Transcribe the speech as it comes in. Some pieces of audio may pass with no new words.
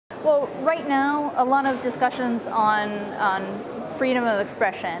Well, right now, a lot of discussions on freedom of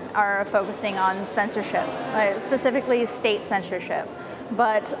expression are focusing on censorship, specifically state censorship.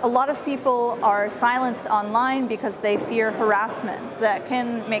 But a lot of people are silenced online because they fear harassment that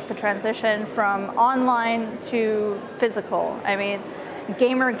can make the transition from online to physical. I mean,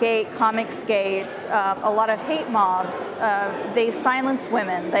 Gamergate, Comicsgate, a lot of hate mobs, they silence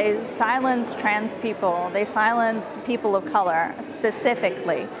women, they silence trans people, they silence people of color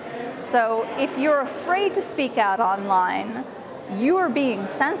specifically. So if you're afraid to speak out online, you are being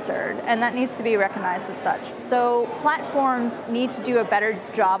censored, and that needs to be recognized as such. So platforms need to do a better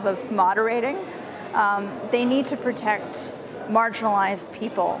job of moderating. They need to protect marginalized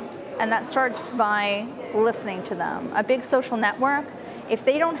people, and that starts by listening to them. A big social network, if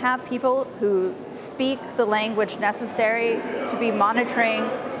they don't have people who speak the language necessary to be monitoring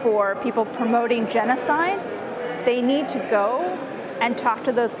for people promoting genocide, they need to go and talk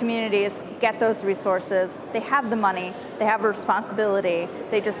to those communities, get those resources. They have the money, they have a responsibility,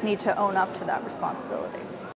 they just need to own up to that responsibility.